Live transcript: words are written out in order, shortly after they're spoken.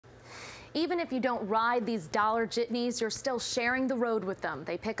Even if you don't ride these dollar jitneys, you're still sharing the road with them.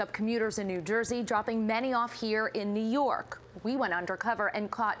 They pick up commuters in New Jersey, dropping many off here in New York. We went undercover and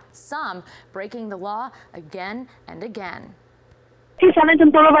caught some breaking the law again and again. PIX11s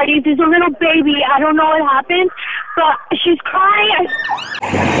in Boulevard. There's a little baby. I don't know what happened, but she's crying.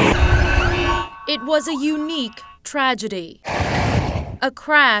 It was a unique tragedy. A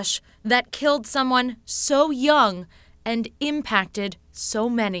crash that killed someone so young and impacted so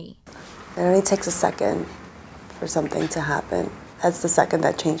many. It only takes a second for something to happen. That's the second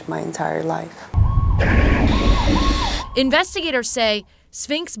that changed my entire life. Investigators say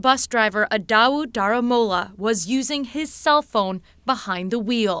Sphinx bus driver Adawu Daramola was using his cell phone behind the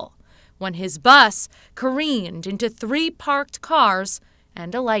wheel when his bus careened into 3 parked cars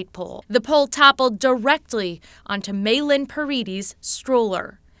and a light pole. The pole toppled directly onto Maylin Paridi's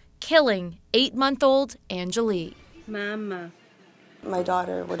stroller, killing 8-month-old Angelique. Mama. My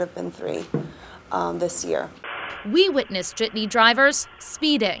daughter would have been 3 this year. We witnessed jitney drivers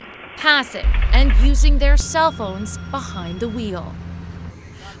speeding, passing, and using their cell phones behind the wheel.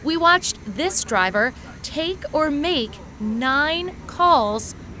 We watched this driver take or make 9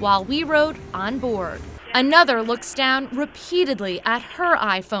 calls while we rode on board. Another looks down repeatedly at her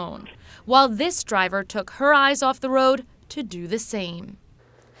iPhone, while this driver took her eyes off the road to do the same.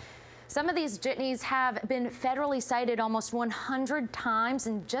 Some of these jitneys have been federally cited almost 100 times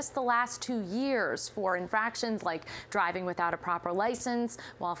in just the last 2 years for infractions like driving without a proper license,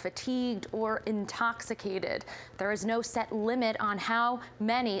 while fatigued or intoxicated. There is no set limit on how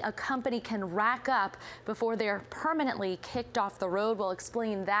many a company can rack up before they're permanently kicked off the road. We'll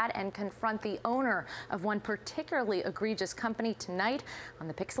explain that and confront the owner of one particularly egregious company tonight on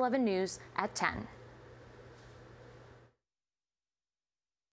the PIX11 News at 10.